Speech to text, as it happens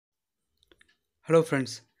Hello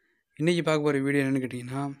friends, இன்றைக்கி பார்க்க போகிற வீடியோ என்னென்னு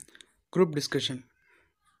கேட்டிங்கன்னா, குரூப் டிஸ்கஷன்.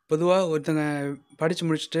 பொதுவாக ஒருத்தங்க படித்து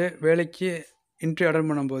முடிச்சுட்டு வேலைக்கு இன்டர்வியூ அட்டன்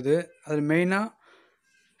பண்ணும்போது அதில் மெயினாக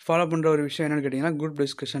ஃபாலோ பண்ணுற ஒரு விஷயம் என்னென்னு கேட்டிங்கன்னா குரூப்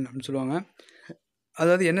டிஸ்கஷன் அப்படின்னு சொல்லுவாங்க.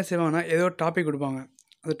 அதாவது என்ன செய்வாங்கன்னா, ஏதோ ஒரு டாபிக் கொடுப்பாங்க.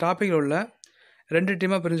 அந்த டாப்பிக்கில் உள்ள 2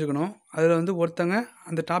 டீமாக பிரிஞ்சுக்கணும். அதில் வந்து ஒருத்தங்க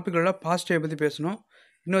அந்த டாப்பிக்கில் உள்ள பாசிட்டிவை பற்றி பேசணும்,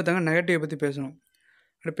 இன்னொருத்தங்க நெகட்டிவை பற்றி பேசணும்.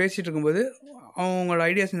 அப்படி பேசிகிட்டு இருக்கும்போது அவங்களோட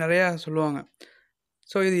ஐடியாஸ் நிறையா சொல்லுவாங்க.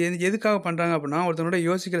 ஸோ இது எதுக்காக பண்ணுறாங்க அப்படின்னா, ஒருத்தனோட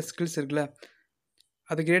யோசிக்கிற ஸ்கில்ஸ் இருக்குல்ல,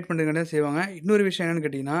 அதை கிரியேட் பண்ணுறதுக்காண்டி தான் செய்வாங்க. இன்னொரு விஷயம் என்னென்னு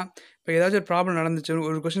கேட்டிங்கன்னா, இப்போ ஏதாச்சும் ஒரு ப்ராப்ளம் நடந்துச்சு,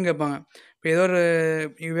 ஒரு கொஸ்டின் கேட்பாங்க. இப்போ ஏதோ ஒரு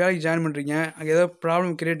வேலைக்கு ஜாயின் பண்ணுறீங்க, அங்கே ஏதோ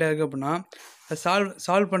ப்ராப்ளம் கிரியேட் ஆகிருக்கு அப்படின்னா, அதை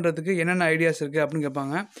சால்வ் பண்ணுறதுக்கு என்னென்ன ஐடியாஸ் இருக்குது அப்படின்னு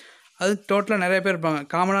கேட்பாங்க. அது டோட்டலாக நிறைய பேர் இருப்பாங்க.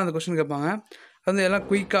 காமனாக அந்த கொஸ்டின் கேட்பாங்க. அது வந்து எல்லாம்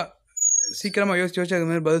குயிக்காக சீக்கிரமாக யோசிச்சு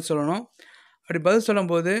அது மாதிரி பதில் சொல்லணும். அப்படி பதில்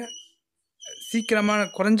சொல்லும்போது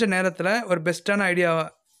சீக்கிரமாக குறைஞ்ச நேரத்தில் ஒரு பெஸ்ட்டான ஐடியாவை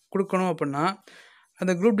கொடுக்கணும் அப்படின்னா,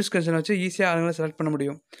 அந்த குரூப் டிஸ்கஷனை வச்சு ஈஸியாக ஆளுங்களை செலக்ட் பண்ண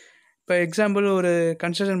முடியும். இப்போ எக்ஸாம்பிள் ஒரு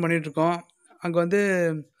கன்ஸ்ட்ரக்ஷன் பண்ணிகிட்ருக்கோம். அங்கே வந்து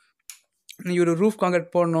நீங்கள் ஒரு ரூஃப் கான்கிரீட்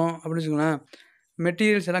போடணும் அப்படின்னு வச்சுக்கோங்களேன்.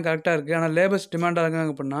 மெட்டீரியல்ஸ் எல்லாம் கரெக்டாக இருக்குது, ஆனால் லேபர்ஸ் டிமாண்டாக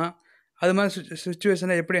இருக்காங்க அப்படின்னா, அது மாதிரி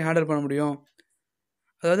சுச்சுவேஷனை எப்படி ஹேண்டில் பண்ண முடியும்?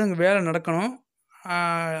 அதாவது அங்கே வேலை நடக்கணும்,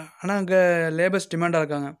 ஆனால் அங்கே லேபர்ஸ் டிமாண்டாக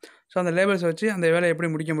இருக்காங்க. ஸோ அந்த லேபர்ஸை வச்சு அந்த வேலையை எப்படி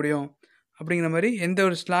முடிக்க முடியும் அப்படிங்கிற மாதிரி எந்த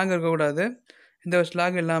ஒரு ஸ்லாங் இருக்கக்கூடாது. எந்த ஒரு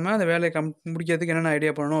ஸ்லாங் இல்லாமல் அந்த வேலையை முடிக்கிறதுக்கு என்னென்ன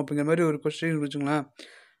ஐடியா பண்ணணும் அப்படிங்கிற மாதிரி ஒரு கொஸ்டின் வச்சுங்களேன்.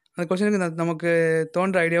 அந்த கொஸ்டினுக்கு நமக்கு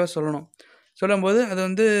தோன்ற ஐடியாவை சொல்லணும். சொல்லும்போது அது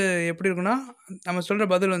வந்து எப்படி இருக்குன்னா, நம்ம சொல்கிற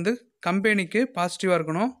பதில் வந்து கம்பெனிக்கு பாசிட்டிவாக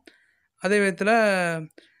இருக்கணும். அதே விதத்தில்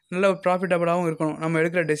நல்ல ஒரு ப்ராஃபிட்டபுளாகவும் இருக்கணும். நம்ம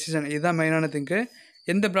எடுக்கிற டெசிஷன் இதுதான் மெயினான திங்கு.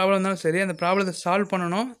 எந்த ப்ராப்ளம் இருந்தாலும் சரி, அந்த ப்ராப்ளத்தை சால்வ்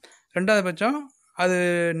பண்ணணும். 2வது பட்சம் அது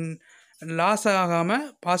லாஸ் ஆகாமல்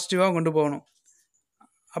பாசிட்டிவாக கொண்டு போகணும்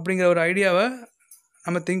அப்படிங்கிற ஒரு ஐடியாவை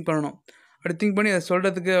நம்ம திங்க் பண்ணணும். அப்படி திங்க் பண்ணி அதை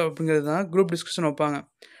சொல்கிறதுக்கு அப்படிங்கிறது தான் குரூப் டிஸ்கஷன் வைப்பாங்க.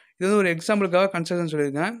 இது வந்து ஒரு எக்ஸாம்பிளுக்காக கன்ஸ்ட்ரக்ஷன்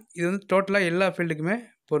சொல்லியிருக்கேன். இது வந்து டோட்டலாக எல்லா ஃபீல்டுக்குமே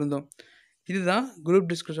பொருந்தும். இதுதான் குரூப்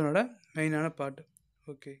டிஸ்கஷனோட மெயினான பார்ட்.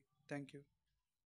 Okay, thank you.